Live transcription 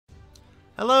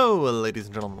Hello, ladies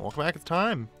and gentlemen. Welcome back. It's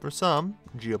time for some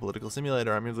Geopolitical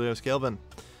Simulator. I'm your host, Kelvin,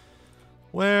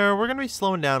 where we're going to be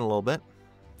slowing down a little bit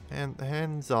and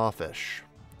hands-off-ish.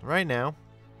 Right now,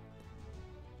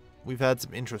 we've had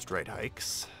some interest rate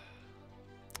hikes,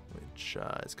 which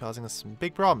is causing us some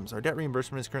big problems. Our debt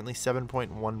reimbursement is currently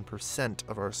 7.1%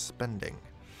 of our spending.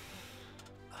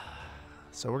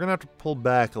 So we're going to have to pull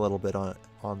back a little bit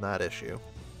on that issue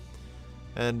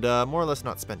and more or less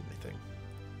not spend anything.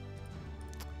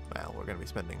 Well, we're going to be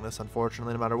spending this,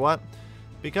 unfortunately, no matter what,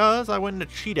 because I went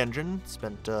into Cheat Engine,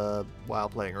 spent a while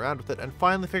playing around with it, and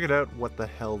finally figured out what the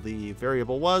hell the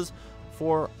variable was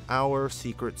for our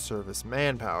Secret Service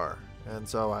manpower. And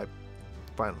so I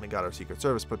finally got our Secret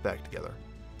Service put back together.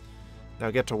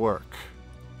 Now get to work.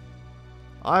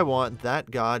 I want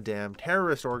that goddamn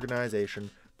terrorist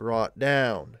organization brought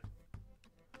down.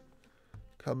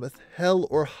 Cometh hell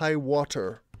or high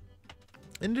water.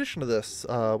 In addition to this,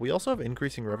 we also have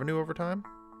increasing revenue over time.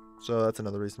 So that's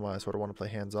another reason why I sort of want to play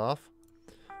hands off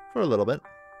for a little bit.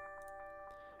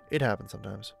 It happens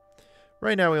sometimes.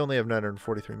 Right now we only have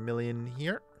 943 million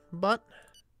here, but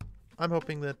I'm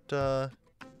hoping that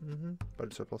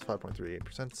budget surplus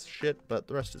 5.38% shit, but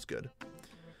the rest is good.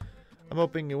 I'm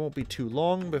hoping it won't be too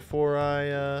long before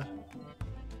I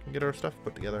can get our stuff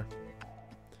put together.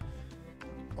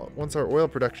 Once our oil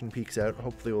production peaks out,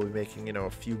 hopefully we'll be making, a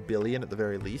few billion at the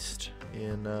very least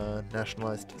in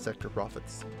nationalized sector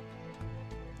profits.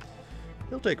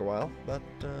 It'll take a while, but,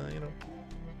 shouldn't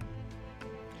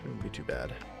be too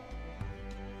bad.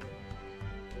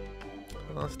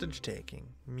 Hostage taking.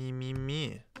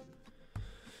 Me.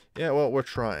 Yeah, well, we're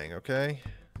trying, okay?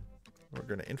 We're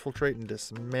going to infiltrate and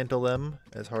dismantle them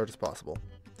as hard as possible.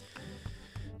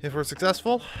 If we're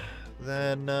successful,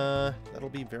 then that'll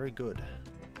be very good.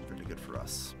 Pretty good for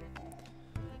us.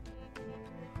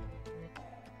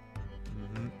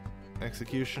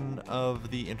 Execution of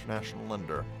the international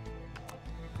lender.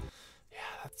 Yeah,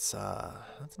 that's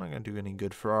not going to do any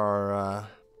good for our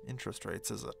interest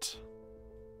rates, is it?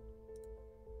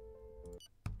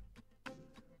 The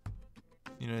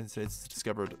United States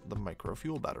discovered the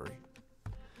microfuel battery.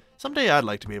 Someday I'd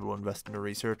like to be able to invest into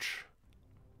research,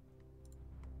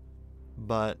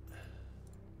 but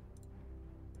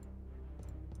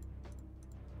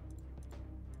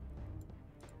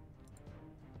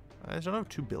I just don't have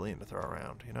 2 billion to throw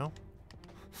around, Yeah.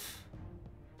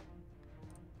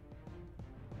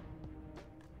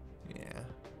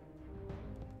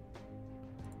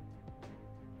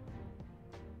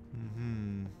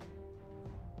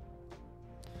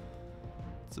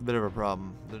 It's a bit of a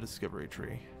problem, the discovery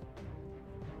tree.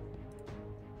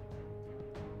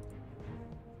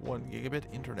 1 gigabit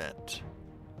internet.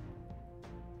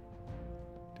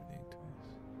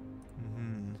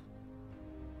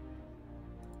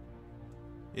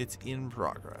 It's in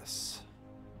progress.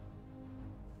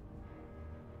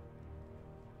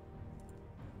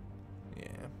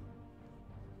 Yeah.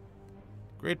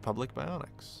 Great public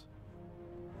bionics.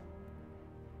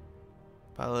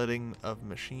 Piloting of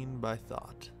machine by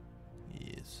thought.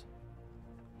 Yes.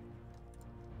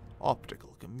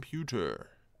 Optical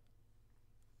computer.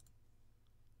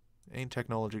 Ain't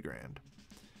technology grand.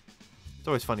 It's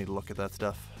always funny to look at that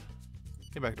stuff.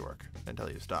 Get back to work and tell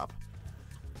you to stop.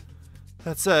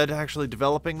 That said, actually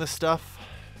developing this stuff,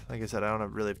 like I said, I don't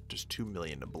have really just 2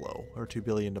 million to blow, or 2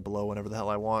 billion to blow whenever the hell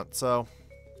I want, so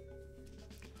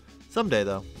someday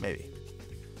though, maybe.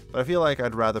 But I feel like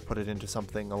I'd rather put it into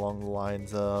something along the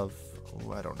lines of,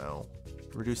 I don't know,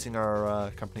 reducing our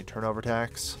company turnover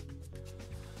tax,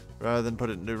 rather than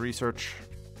put it into research.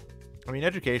 I mean,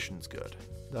 education's good.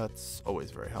 That's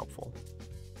always very helpful.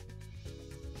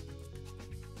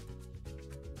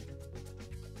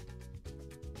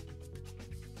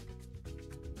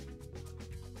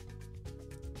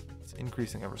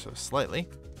 Increasing ever so slightly.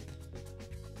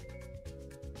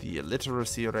 The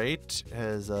illiteracy rate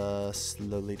has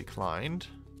slowly declined.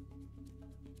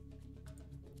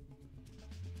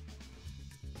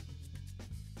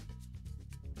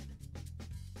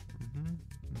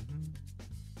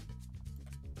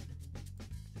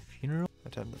 The funeral?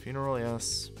 Attend the funeral,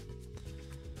 yes.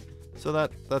 So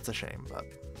that's a shame, but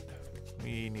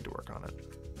we need to work on it.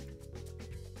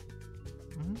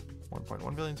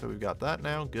 1.1 billion, so we've got that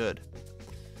now. Good.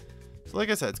 So like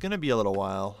I said, it's going to be a little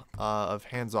while of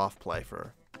hands-off play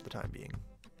for the time being.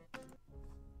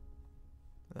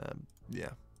 Yeah,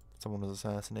 someone was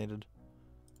assassinated.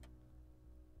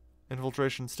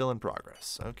 Infiltration still in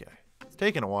progress. Okay. It's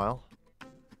taken a while.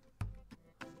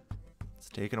 It's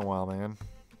taken a while, man.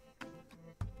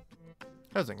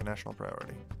 Housing, a national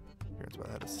priority. Appearance by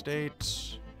the head of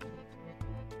state.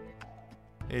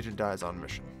 Agent dies on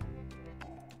mission.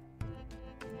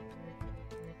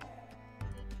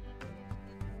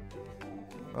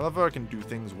 I love how I can do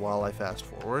things while I fast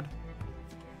forward.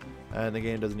 And the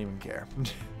game doesn't even care.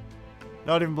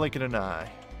 Not even blinking an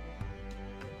eye.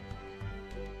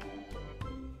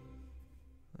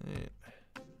 Right.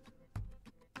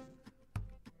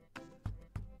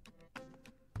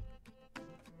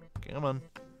 Come on.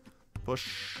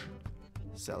 Push.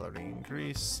 Salary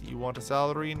increase. You want a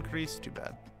salary increase? Too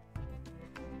bad.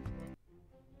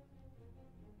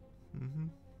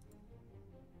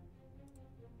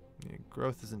 Yeah,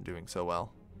 growth isn't doing so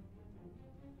well.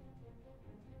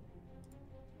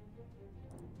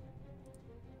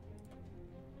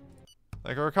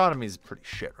 Like, our economy is pretty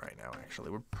shit right now, actually.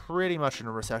 We're pretty much in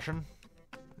a recession,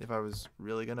 if I was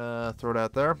really gonna throw it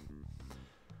out there.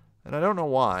 And I don't know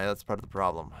why, that's part of the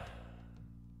problem.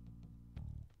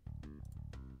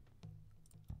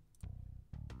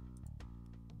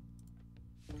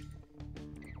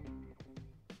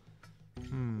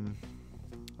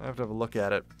 I have to have a look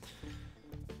at it.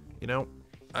 You know,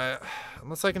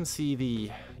 unless I can see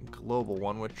the global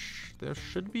one, which there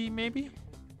should be, maybe?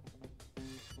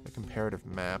 The comparative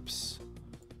maps.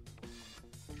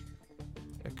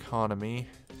 Economy.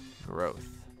 Growth.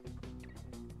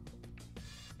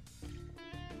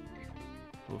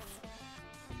 Oof.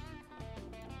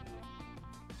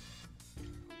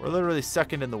 We're literally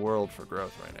second in the world for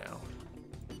growth right now.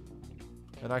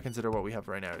 And I consider what we have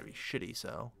right now to be shitty,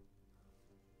 so...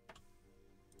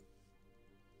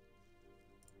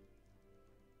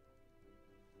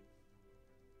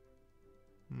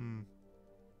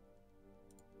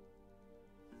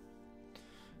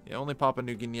 Yeah, only Papua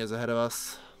New Guinea is ahead of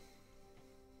us.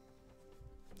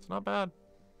 It's not bad.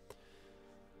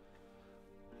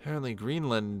 Apparently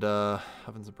Greenland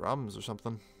having some problems or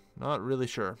something. Not really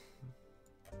sure.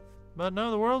 But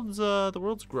no, the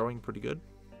world's growing pretty good.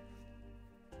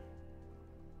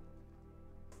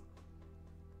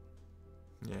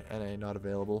 Yeah, NA not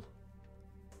available.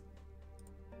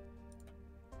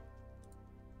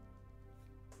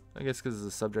 I guess because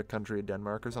it's a subject country of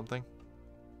Denmark or something.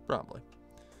 Probably.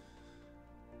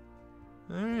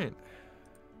 Alright.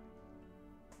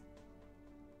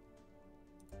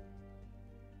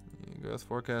 Growth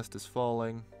forecast is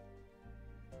falling.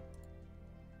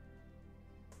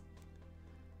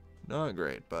 Not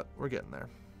great, but we're getting there.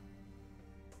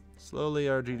 Slowly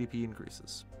our GDP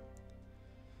increases.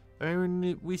 I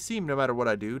mean, we seem, no matter what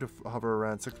I do, to hover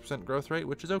around 6% growth rate,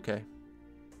 which is okay.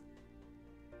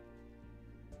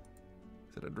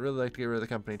 Said I'd really like to get rid of the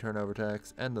company turnover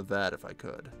tax and the VAT if I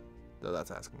could. Though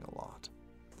that's asking a lot.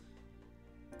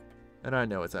 And I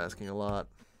know it's asking a lot.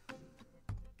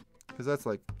 Because that's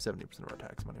like 70% of our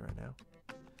tax money right now.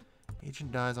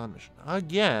 Agent dies on mission.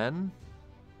 Again!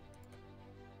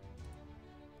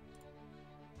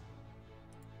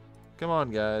 Come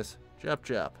on, guys. Chop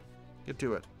chop. Get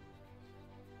to it.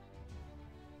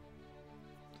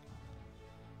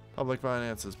 Public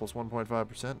finances plus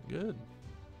 1.5%. Good.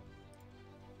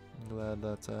 I'm glad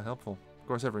that's helpful. Of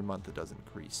course, every month it does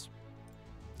increase.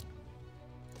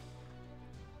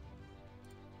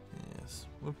 Yes.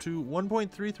 Up to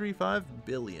 1.335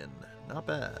 billion. Not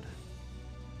bad.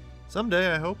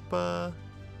 Someday, I hope,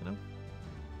 you know.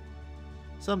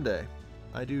 Someday,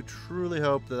 I do truly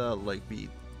hope that I'll, like, beat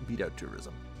out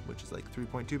tourism, which is like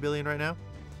 3.2 billion right now.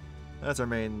 That's our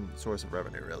main source of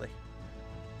revenue, really.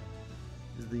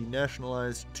 Is the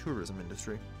nationalized tourism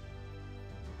industry.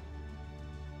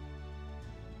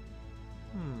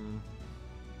 I'm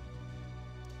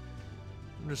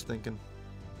just thinking,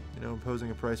 you know,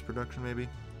 imposing a price production maybe.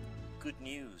 Good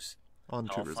news. On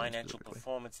Our tourism financial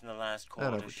performance in the last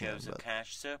quarter shows a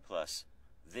cash surplus.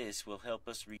 This will help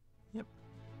us Yep.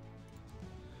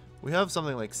 We have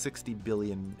something like 60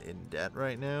 billion in debt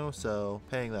right now, so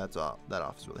paying that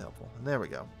off is really helpful. And there we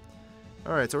go.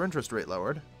 All right, so our interest rate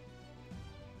lowered.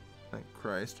 Thank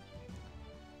Christ.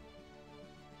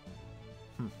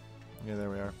 Yeah, there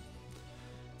we are.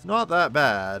 It's not that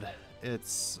bad.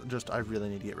 It's just I really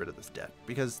need to get rid of this debt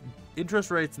because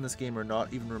interest rates in this game are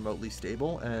not even remotely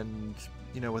stable, and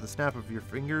you know, with a snap of your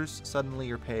fingers, suddenly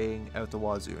you're paying out the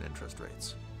wazoo in interest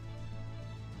rates.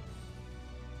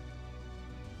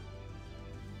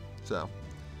 So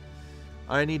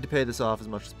I need to pay this off as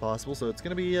much as possible, so it's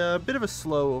going to be a bit of a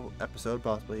slow episode,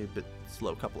 possibly a bit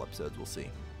slow couple episodes, we'll see.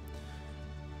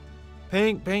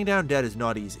 Paying down debt is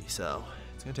not easy, so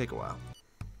it's going to take a while.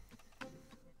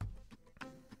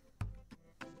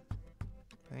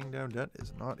 Paying down debt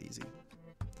is not easy.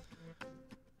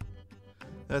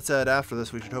 That said, after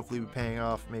this, we should hopefully be paying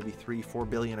off maybe 3-4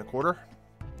 billion a quarter,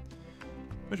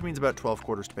 which means about 12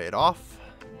 quarters to pay it off.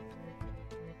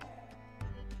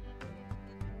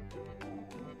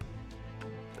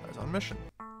 Dies on mission.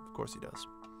 Of course he does.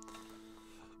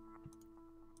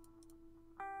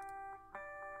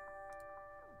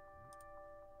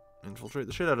 Infiltrate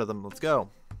the shit out of them. Let's go.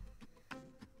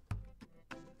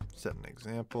 Set an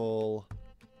example.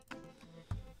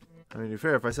 I mean, to be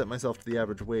fair, if I set myself to the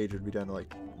average wage, it'd be down to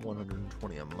like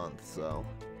 120 a month, so.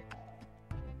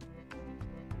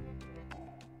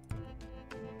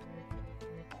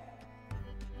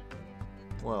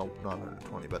 Well, not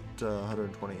 120, but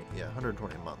 120, yeah,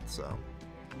 120 a month, so.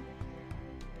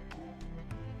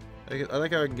 I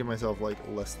like how I can give myself like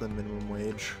less than minimum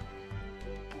wage.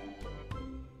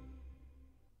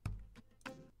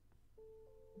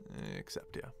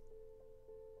 Except, yeah.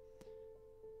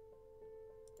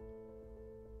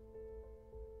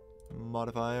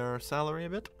 Modify our salary a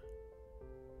bit.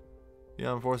 The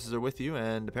armed forces are with you,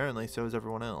 and apparently so is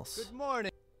everyone else. Good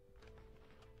morning.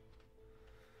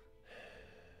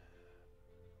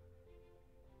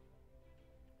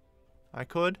 I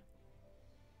could.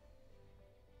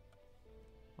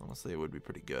 Honestly, it would be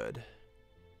pretty good.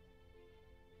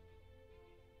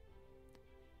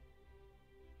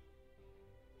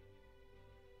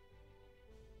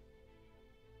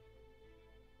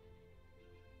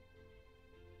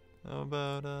 How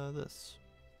about this?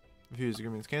 Refuse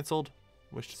agreement is cancelled.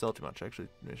 Wish to sell too much. Actually,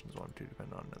 nations want to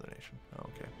depend on another nation. Oh,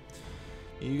 okay.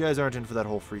 You guys aren't in for that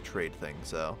whole free trade thing,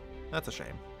 so that's a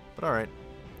shame. But alright.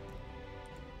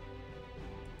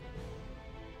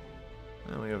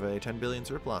 And we have a 10 billion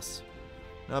surplus.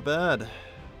 Not bad.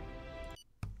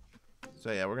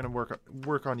 So yeah, we're gonna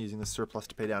work on using this surplus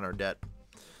to pay down our debt.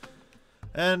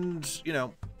 And, you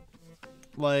know,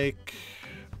 like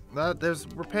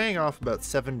we're paying off about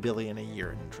 7 billion a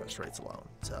year in interest rates alone.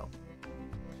 So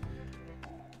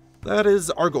that is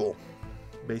our goal,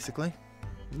 basically.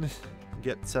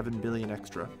 Get 7 billion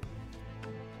extra.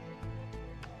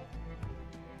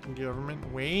 Government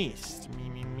waste.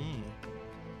 Me.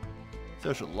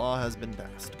 Social law has been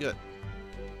passed. Good.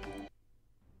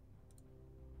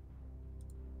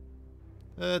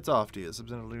 It's off to you.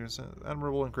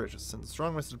 Admirable and courageous. Since the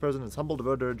strong Mr. President is humble,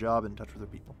 devoted to her job, in touch with her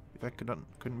people. The effect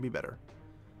couldn't be better.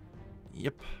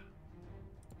 Yep.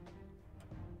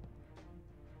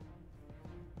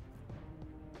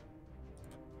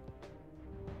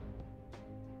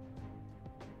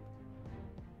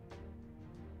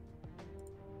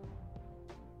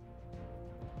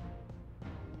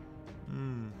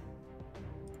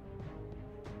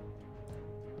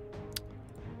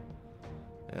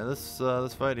 Yeah,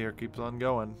 this fight here keeps on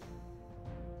going.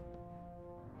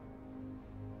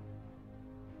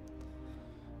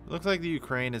 It looks like the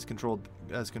Ukraine has controlled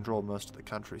most of the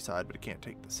countryside, but it can't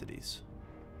take the cities.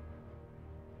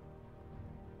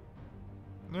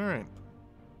 All right.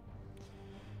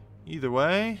 Either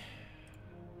way,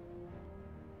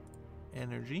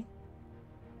 energy,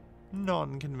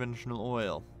 non-conventional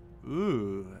oil.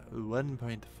 Ooh,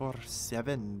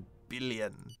 1.47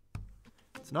 billion.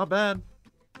 It's not bad.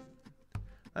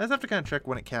 I just have to kind of check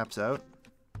when it caps out.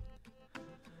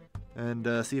 And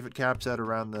see if it caps out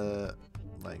around the,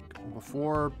 like,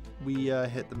 before we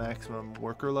hit the maximum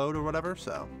worker load or whatever.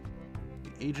 So,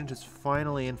 the agent is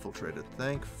finally infiltrated.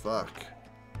 Thank fuck.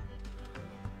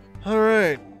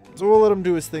 Alright. So we'll let him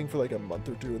do his thing for like a month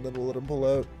or two, and then we'll let him pull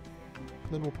out.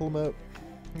 Then we'll pull him out.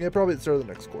 Yeah, probably at the start of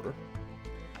the next quarter.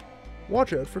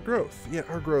 Watch out for growth. Yeah,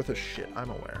 our growth is shit. I'm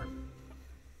aware.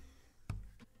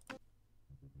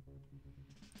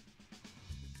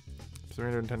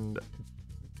 $310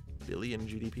 billion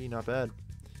GDP, not bad.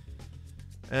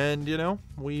 And, you know,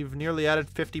 we've nearly added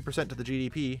 50% to the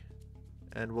GDP,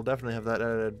 and we'll definitely have that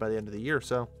added by the end of the year,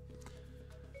 so,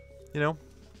 you know,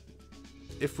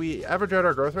 if we average out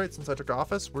our growth rate since I took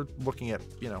office, we're looking at,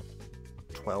 you know,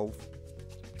 12,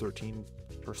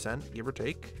 13%, give or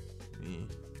take.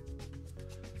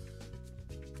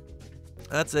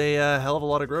 That's a hell of a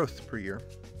lot of growth per year.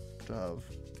 So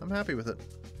I'm happy with it.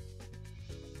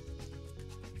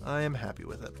 I am happy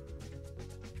with it.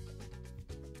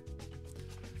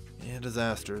 Yeah,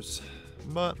 disasters.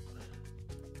 But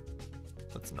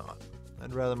let's not.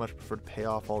 I'd rather much prefer to pay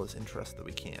off all this interest that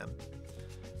we can.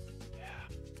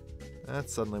 Yeah.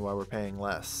 That's suddenly why we're paying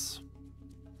less.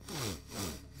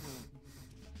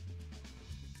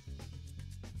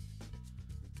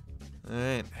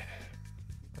 Alright.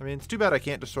 I mean, it's too bad I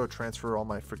can't just sort of transfer all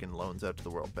my freaking loans out to the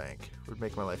World Bank. It would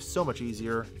make my life so much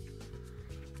easier.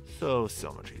 So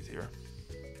much easier.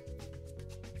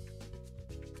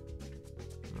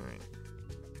 Alright.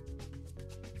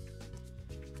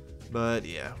 But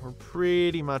yeah, we're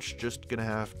pretty much just gonna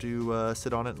have to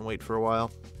sit on it and wait for a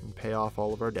while and pay off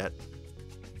all of our debt.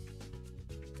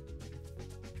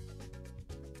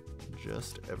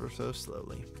 Just ever so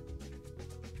slowly.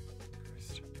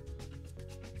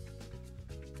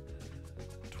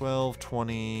 12,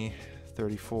 20,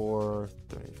 34,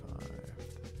 35.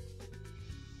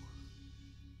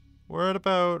 We're at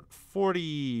about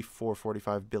 44,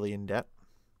 45 billion debt.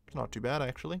 It's not too bad,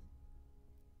 actually.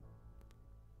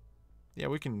 Yeah,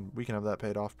 we can have that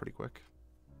paid off pretty quick.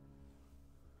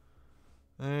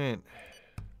 Alright.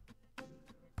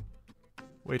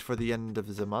 Wait for the end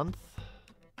of the month.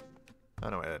 Oh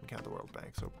no, I didn't count the World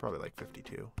Bank, so probably like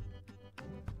 52.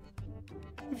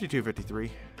 52,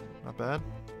 53. Not bad.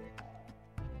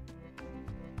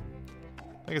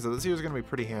 Like I said, this year's going to be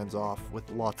pretty hands-off with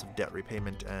lots of debt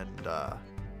repayment and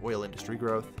oil industry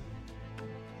growth.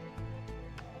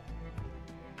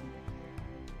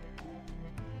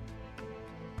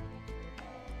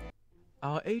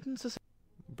 Our agents are...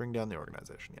 Bring down the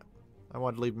organization, yeah. I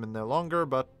wanted to leave them in there longer,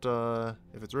 but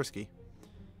if it's risky.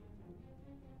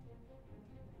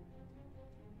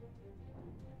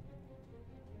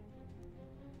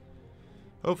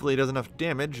 Hopefully it does enough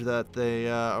damage that they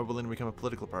are willing to become a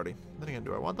political party. Then again,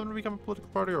 do I want them to become a political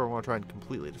party, or do I want to try and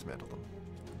completely dismantle them?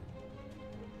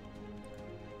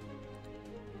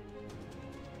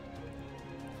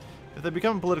 If they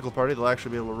become a political party, they'll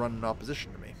actually be able to run in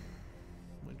opposition to me.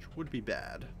 Which would be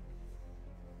bad.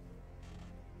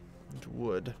 It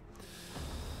would.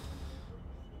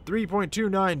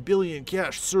 3.29 billion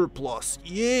cash surplus.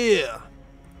 Yeah!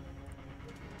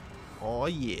 Oh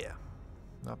yeah.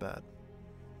 Not bad.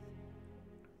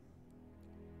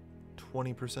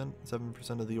 20%,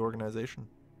 7% of the organization.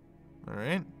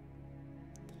 Alright.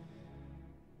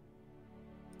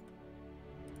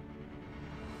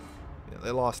 Yeah,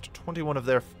 they lost 21 of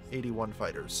their 81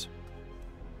 fighters.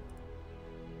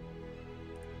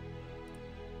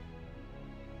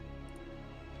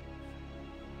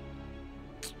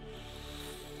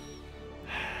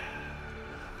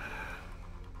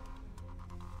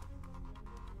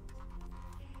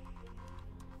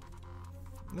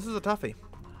 This is a toughie.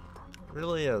 It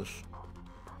really is. It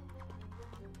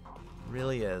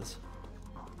really is.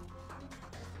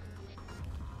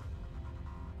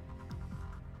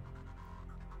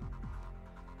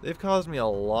 They've caused me a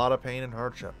lot of pain and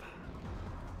hardship.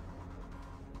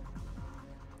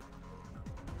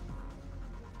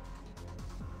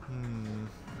 I'm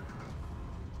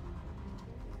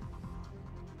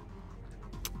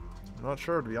not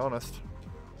sure, to be honest.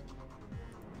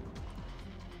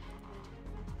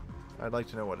 I'd like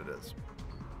to know what it is.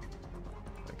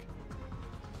 Like,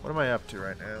 what am I up to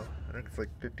right now? I think it's like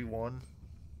 51,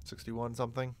 61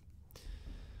 something.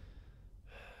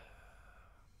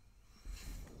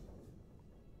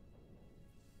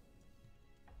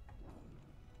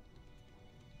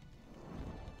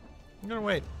 I'm gonna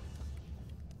wait.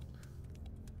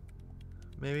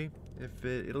 Maybe. If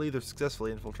it'll either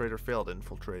successfully infiltrate or fail to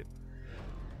infiltrate.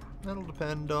 That'll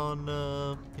depend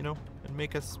on, you know, and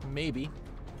make us maybe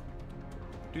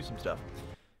do some stuff.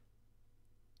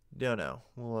 Don't know.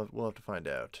 We'll have to find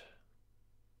out.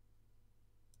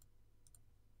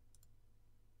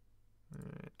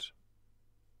 Alright.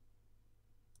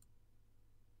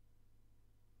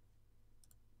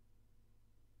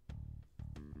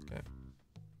 Okay.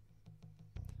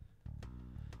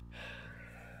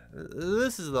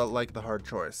 This is like the hard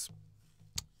choice.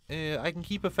 I can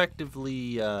keep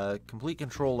effectively complete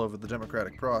control over the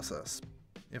democratic process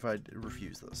if I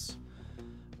refuse this.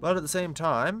 But at the same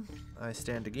time, I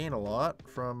stand to gain a lot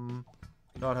from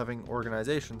not having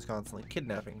organizations constantly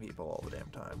kidnapping people all the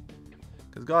damn time.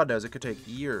 Because God knows it could take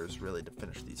years, really, to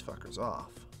finish these fuckers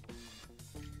off.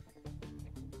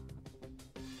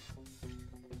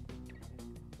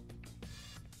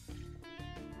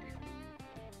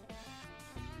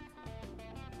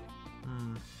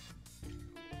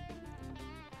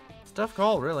 It's a tough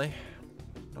call, really.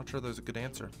 Not sure there's a good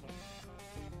answer.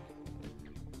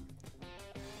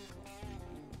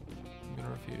 I'm gonna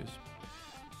refuse.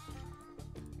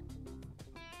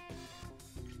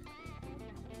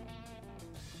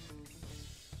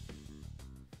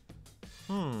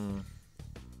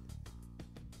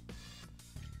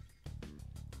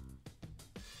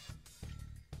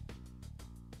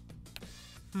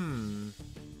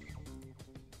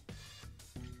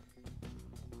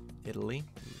 Italy,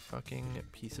 you fucking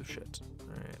piece of shit.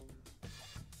 Alright.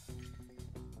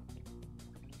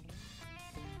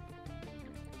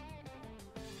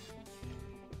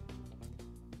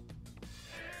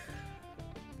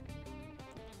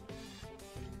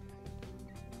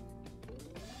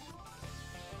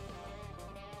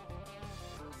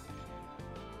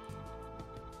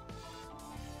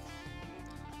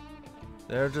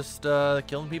 They're just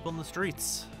killing people in the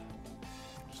streets.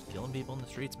 Just killing people in the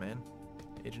streets, man.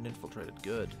 Agent infiltrated.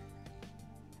 Good.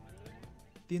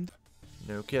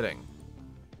 No kidding.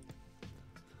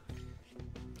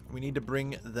 We need to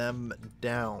bring them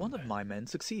down. One of my men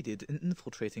succeeded in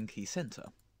infiltrating Key Center.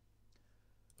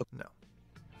 No.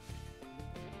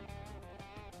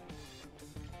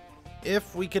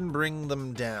 If we can bring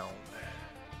them down,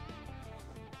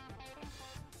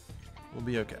 we'll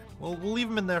be okay. We'll leave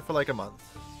them in there for like a month.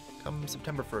 Come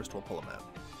September 1st, we'll pull them out.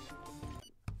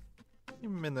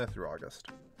 Leave them in there through August.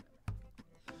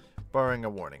 Barring a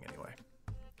warning, anyway.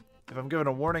 If I'm given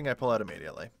a warning, I pull out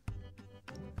immediately.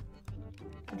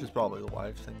 Which is probably the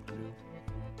wise thing to do.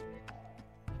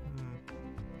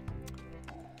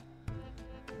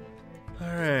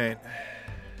 Alright.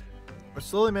 We're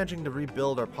slowly managing to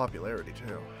rebuild our popularity,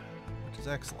 too. Which is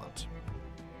excellent.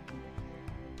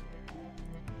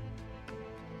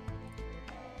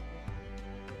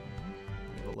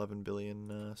 We have 11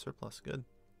 billion surplus. Good.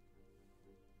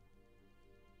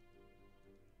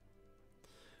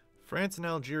 France and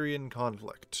Algerian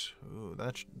conflict. Ooh,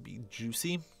 that should be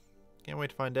juicy. Can't wait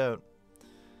to find out.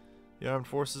 The armed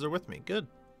forces are with me. Good.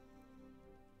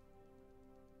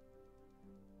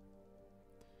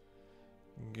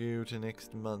 Go to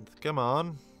next month. Come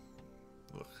on.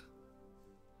 Ugh.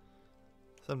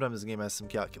 Sometimes the game has some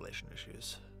calculation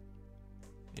issues.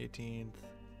 18th,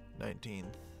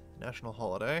 19th, national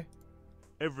holiday.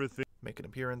 Everything. Make an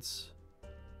appearance.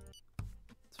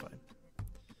 It's fine.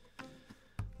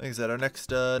 Like I said, our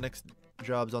next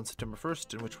job's on September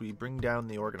 1st, in which we bring down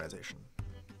the organization.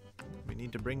 We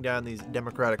need to bring down these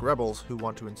democratic rebels who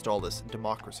want to install this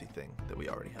democracy thing that we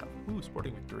already have. Ooh,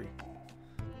 sporting victory.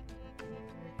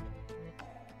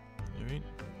 Alright.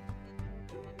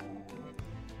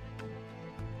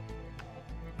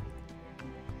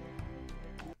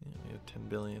 Yeah, we have 10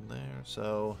 billion there,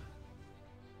 so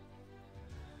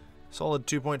solid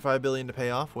 2.5 billion to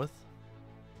pay off with.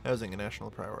 Housing a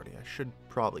national priority. I should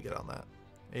probably get on that.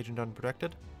 Agent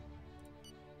unprotected.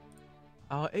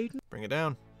 Our agent. Bring it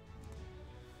down.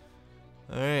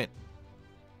 Alright.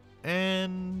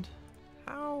 And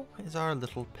how is our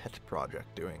little pet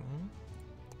project doing?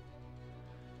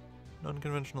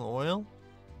 Non-conventional oil?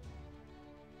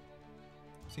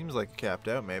 Seems like capped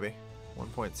out, maybe.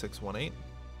 1.618.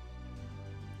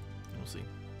 We'll see.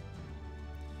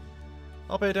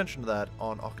 I'll pay attention to that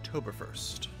on October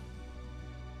 1st.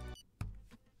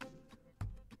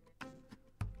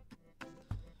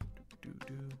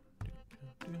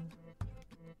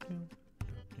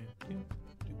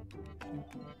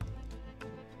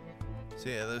 So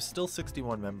yeah, there's still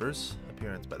 61 members.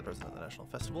 Appearance by the president of the national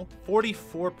festival.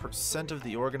 44% of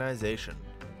the organization.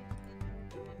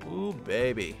 Ooh,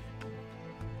 baby.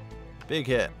 Big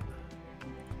hit.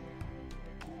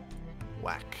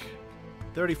 Whack.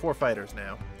 34 fighters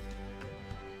now.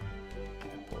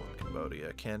 Poland,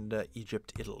 Cambodia, Canada,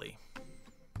 Egypt, Italy.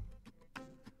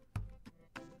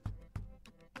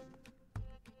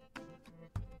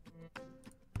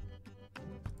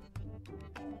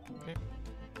 Okay.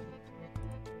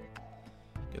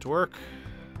 Get to work.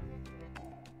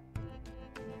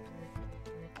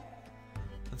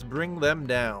 Let's bring them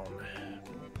down.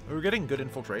 We're getting good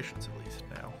infiltrations at least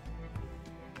now.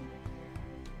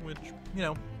 Which, you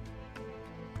know,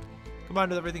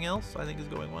 combined with everything else, I think is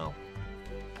going well.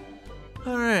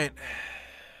 Alright.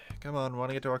 Come on, want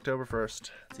to get to October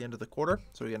 1st. It's the end of the quarter,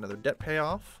 so we get another debt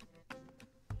payoff.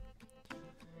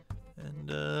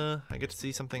 And I get to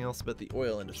see something else about the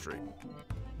oil industry.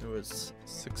 It was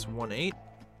 618.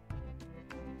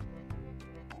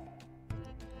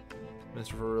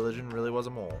 Minister for Religion really was a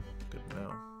mole. Good to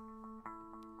know.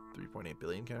 3.8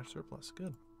 billion cash surplus.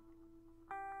 Good.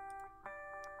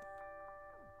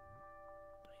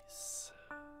 Nice.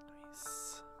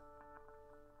 Nice.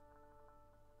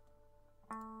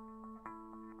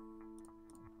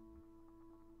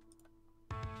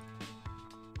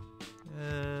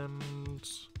 And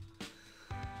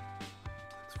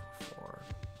 644.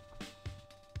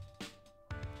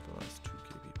 The last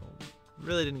 2K people.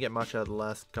 Really didn't get much out of the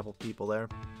last couple people there.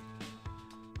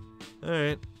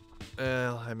 Alright.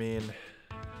 Well, I mean,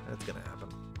 that's gonna happen.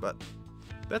 But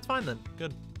that's fine then.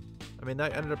 Good. I mean,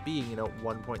 that ended up being, you know,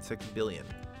 1.6 billion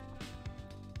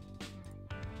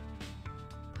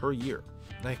per year.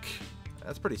 Like,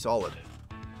 that's pretty solid.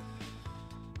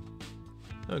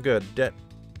 Oh, good. Debt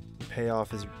payoff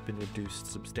has been reduced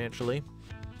substantially.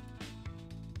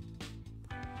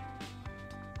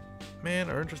 Man,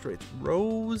 our interest rates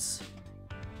rose.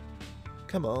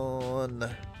 Come on.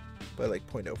 By like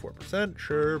 0.04%,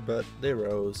 sure, but they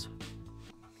rose.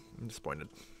 I'm disappointed.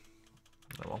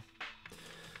 Oh well.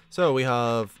 So we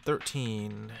have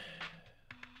 13,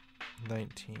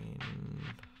 19.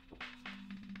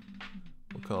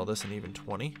 We'll call this an even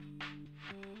 20.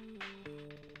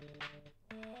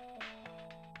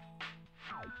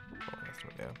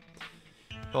 Yeah.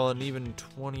 Call it an even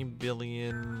 20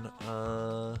 billion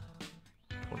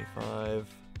 25,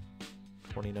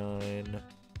 29,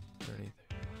 30.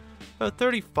 About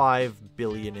 35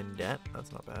 billion in debt.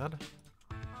 That's not bad.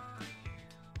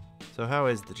 So how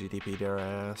is the GDP, dare I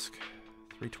ask?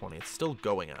 320. It's still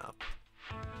going up.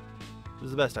 This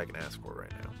is the best I can ask for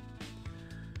right now.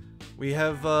 We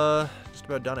have just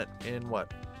about done it in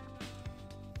what?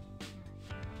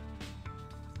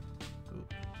 Ooh.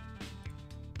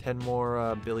 10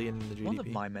 more billion in the GDP. One of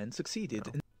my men succeeded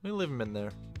in... We leave him in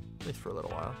there, at least for a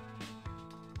little while.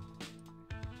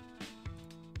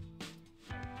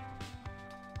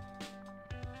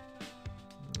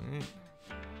 Alright.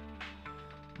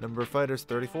 Number of fighters,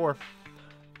 34.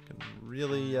 Can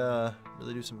really,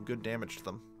 really do some good damage to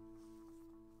them.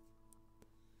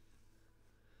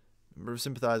 Number of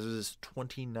sympathizers is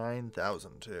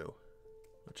 29,000 too,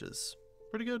 which is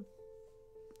pretty good.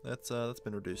 That's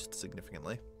been reduced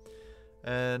significantly.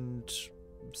 And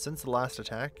since the last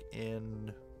attack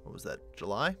in, what was that,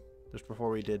 July? Just before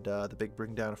we did the big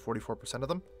bring down of 44% of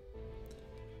them.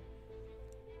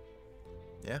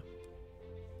 Yeah.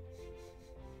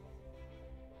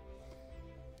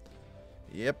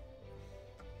 Yep.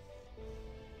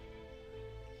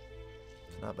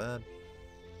 It's not bad.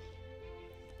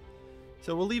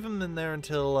 So we'll leave them in there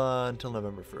until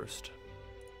November 1st.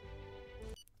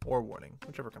 Or warning,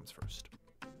 whichever comes first.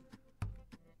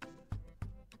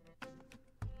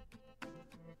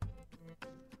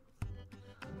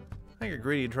 I think you're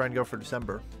greedy and try and go for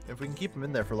December. If we can keep them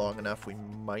in there for long enough, we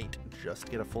might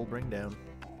just get a full bring down.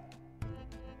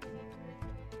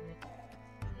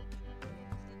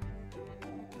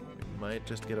 We might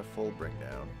just get a full bring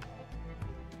down.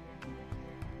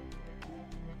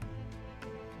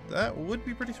 That would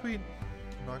be pretty sweet.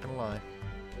 I'm not gonna lie.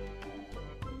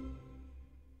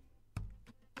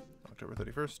 October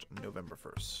 31st, November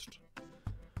 1st.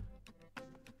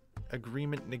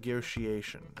 Agreement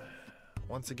negotiation.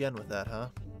 Once again with that, huh?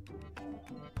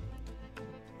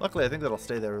 Luckily, I think that'll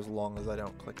stay there as long as I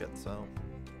don't click it, so...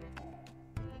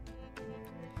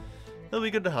 it'll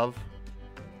be good to have.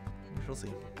 We shall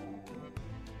see.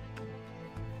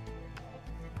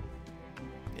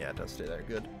 Yeah, it does stay there.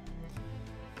 Good.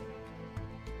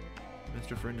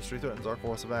 Minister for Industry threatens our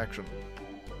course of action.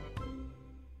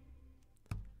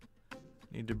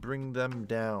 Need to bring them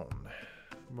down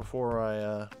before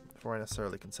I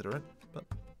necessarily consider it. But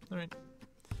all right.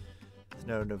 It's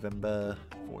now November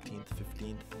 14th,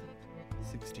 15th,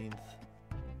 16th,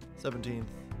 17th.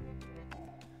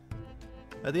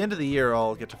 At the end of the year,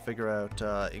 I'll get to figure out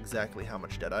exactly how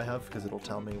much debt I have, because it'll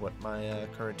tell me what my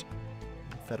current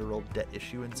federal debt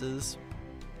issuance is.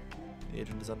 The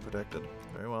agent is unprotected.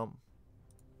 Very well.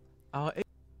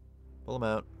 Pull them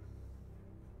out.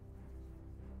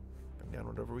 Bring down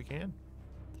whatever we can.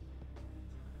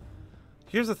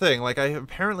 Here's the thing, like, I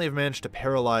apparently have managed to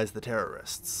paralyze the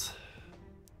terrorists,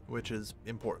 which is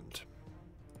important.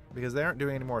 Because they aren't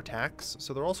doing any more attacks,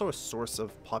 so they're also a source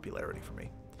of popularity for me.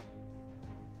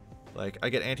 Like, I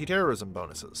get anti-terrorism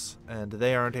bonuses, and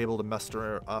they aren't able to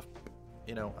muster up,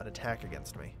 you know, an attack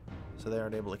against me. So they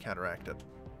aren't able to counteract it.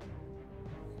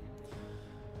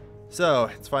 So,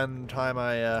 it's finally time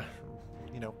I,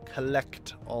 you know,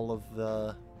 collect all of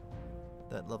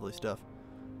that lovely stuff.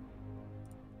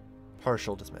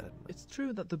 Partial dismantlement. It's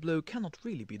true that the blow cannot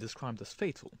really be described as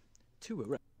fatal. 2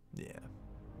 arrests. Yeah.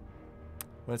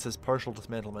 When it says partial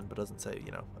dismantlement but doesn't say,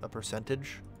 you know, a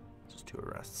percentage, it's just 2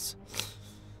 arrests.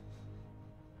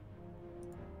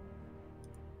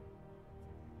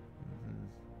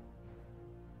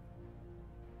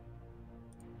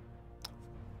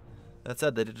 That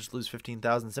said, they did just lose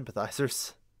 15,000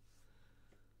 sympathizers.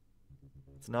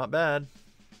 It's not bad.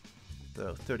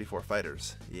 Though, 34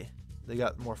 fighters. Yeah, they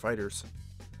got more fighters.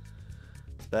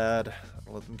 It's bad.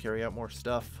 I'll let them carry out more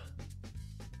stuff.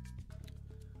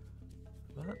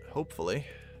 But hopefully,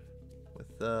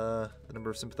 with the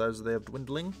number of sympathizers they have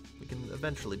dwindling, we can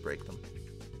eventually break them.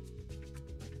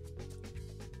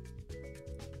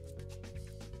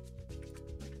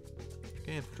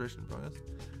 Okay, infiltration progress.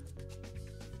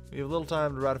 We have little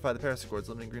time to ratify the Paris Accords,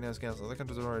 limiting greenhouse gases. Other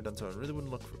countries have already done so. It really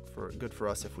wouldn't look for good for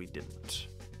us if we didn't.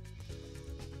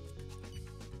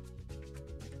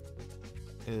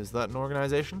 Is that an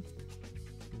organization?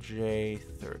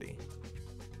 J30.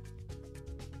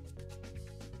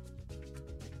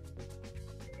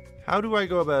 How do I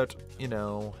go about, you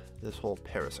know, this whole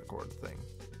Paris Accord thing?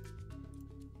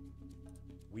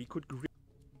 We could...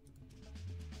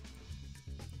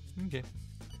 Okay.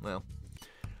 Well.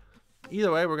 Either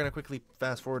way, we're going to quickly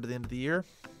fast forward to the end of the year.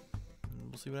 And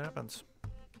we'll see what happens.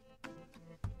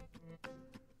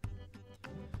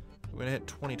 We're going to hit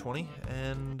 2020.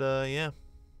 And, yeah.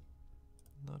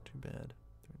 Not too bad.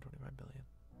 325 billion.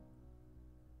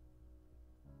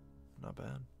 not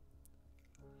bad.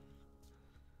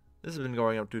 This has been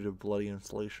going up due to bloody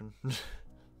inflation.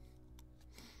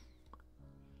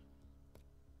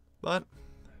 But,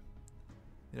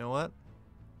 you know what?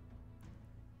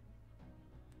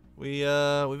 We've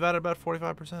added about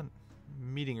 45%.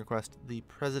 Meeting request. The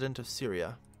president of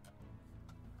Syria,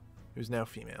 who's now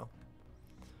female.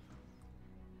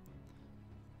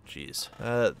 Jeez,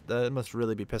 that must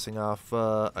really be pissing off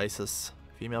ISIS.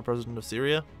 Female president of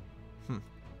Syria?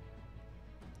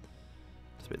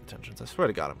 Despite the tensions, I swear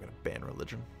to God, I'm gonna ban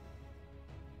religion.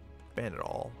 Ban it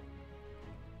all.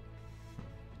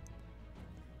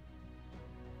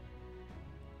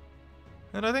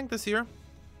 And I think this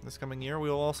coming year, we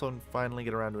will also finally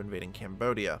get around to invading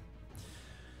Cambodia.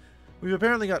 We've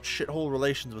apparently got shithole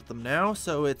relations with them now,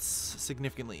 so it's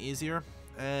significantly easier.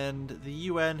 And the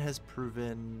UN has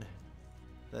proven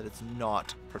that it's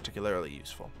not particularly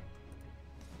useful.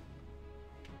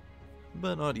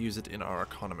 But not use it in our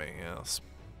economy, yes.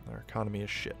 Our economy is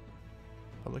shit.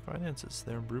 Public finances,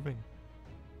 they're improving.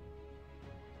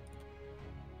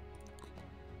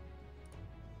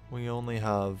 We only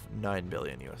have $9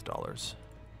 billion US.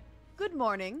 Good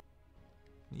morning.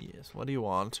 Yes, what do you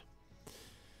want?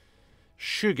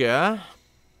 Sugar.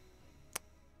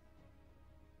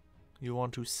 You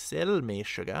want to sell me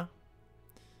sugar?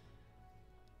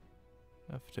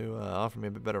 Have to offer me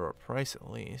a bit better of a price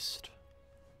at least.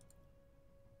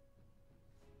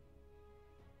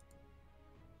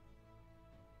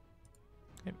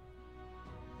 Okay.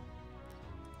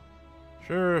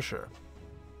 Sure.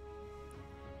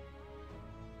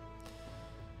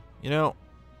 You know,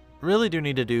 really do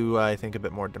need to do, I think, a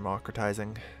bit more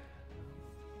democratizing.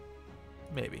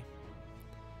 Maybe.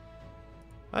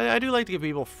 I do like to give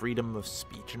people freedom of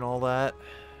speech and all that.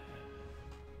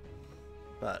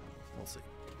 But, we'll see.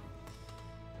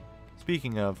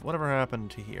 Speaking of, whatever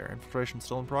happened to here? Infiltration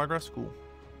still in progress? Cool.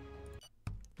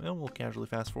 Well, we'll casually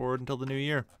fast forward until the new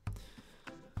year.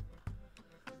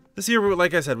 This year,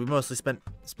 like I said, we mostly spent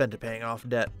it paying off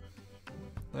debt.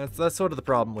 That's sort of the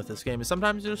problem with this game, is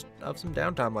sometimes you just have some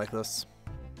downtime like this.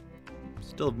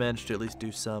 Still have managed to at least do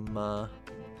some,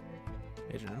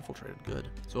 Agent infiltrated, good.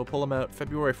 So we'll pull him out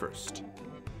February 1st,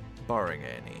 barring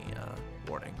any,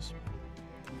 warnings.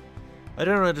 I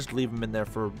don't want to just leave him in there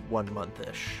for 1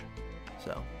 month-ish,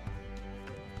 so.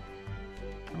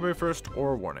 February 1st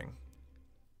or warning.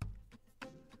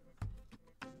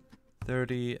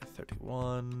 30,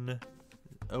 31,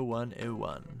 01,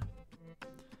 01.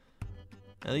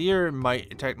 Now the year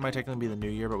might technically be the new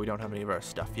year, but we don't have any of our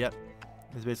stuff yet.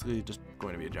 It's basically just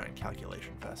going to be a giant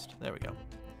calculation fest. There we go.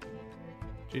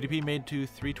 GDP made to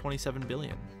 327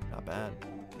 billion. Not bad.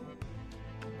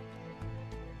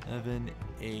 7,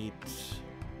 8.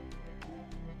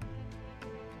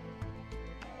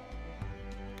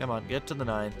 Come on, get to the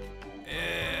 9th.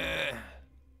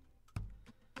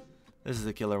 This is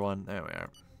a killer one. There we are.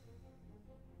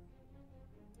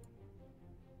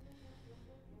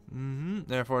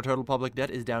 Therefore, total public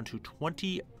debt is down to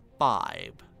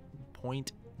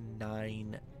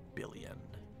 25.9 billion.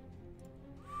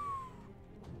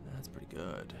 That's pretty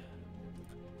good.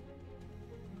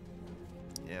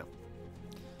 Yeah.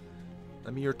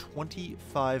 A mere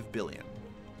 25 billion.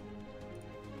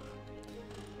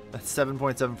 That's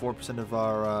 7.74% of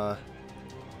our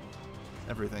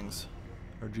everything's,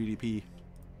 our GDP.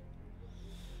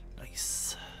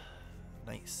 Nice.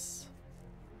 Nice.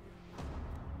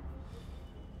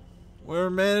 We're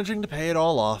managing to pay it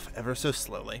all off ever so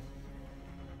slowly.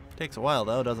 Takes a while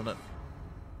though, doesn't it?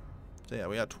 So yeah,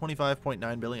 we got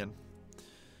 25.9 billion.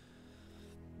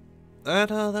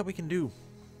 That we can do.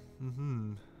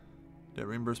 Debt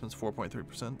reimbursement's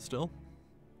 4.3% still.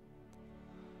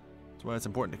 That's why it's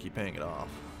important to keep paying it off.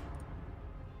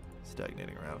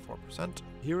 Stagnating around 4%.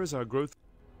 Here is our growth.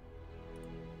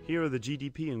 Here are the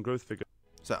GDP and growth figures.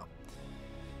 So,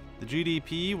 the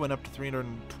GDP went up to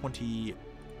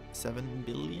 327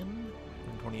 billion,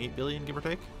 128 billion, give or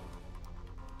take.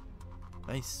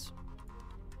 Nice.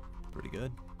 Pretty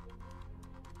good.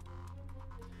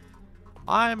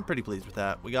 I'm pretty pleased with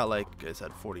that. We got, like I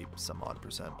said, 40 some odd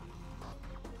 %.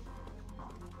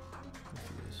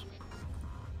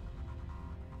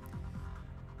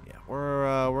 Yeah,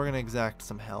 we're gonna exact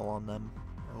some hell on them.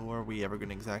 Or are we ever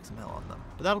gonna exact some hell on them?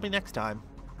 But that'll be next time.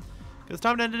 Because it's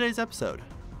time to end today's episode.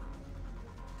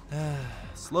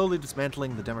 Slowly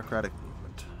dismantling the democratic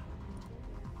movement.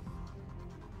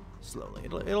 Slowly.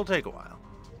 It'll take a while.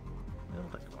 It'll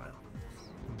take a while.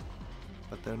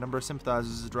 But their number of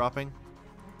sympathizers is dropping.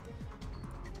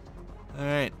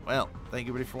 Alright, well, thank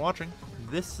you everybody for watching.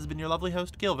 This has been your lovely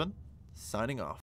host, Gilvin, signing off.